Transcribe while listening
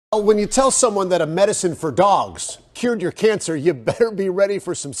When you tell someone that a medicine for dogs cured your cancer, you better be ready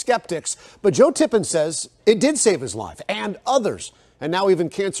for some skeptics. But Joe Tippin says it did save his life and others. And now even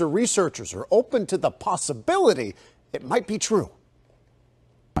cancer researchers are open to the possibility it might be true.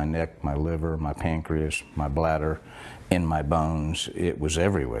 My neck, my liver, my pancreas, my bladder, in my bones, it was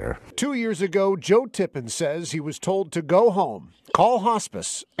everywhere. 2 years ago, Joe Tippin says he was told to go home, call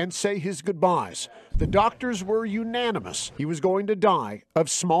hospice, and say his goodbyes. The doctors were unanimous. He was going to die of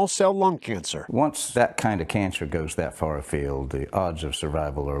small cell lung cancer. Once that kind of cancer goes that far afield, the odds of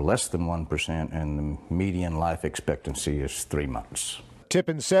survival are less than 1%, and the median life expectancy is 3 months.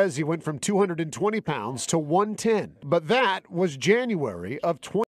 Tippin says he went from 220 pounds to 110, but that was January of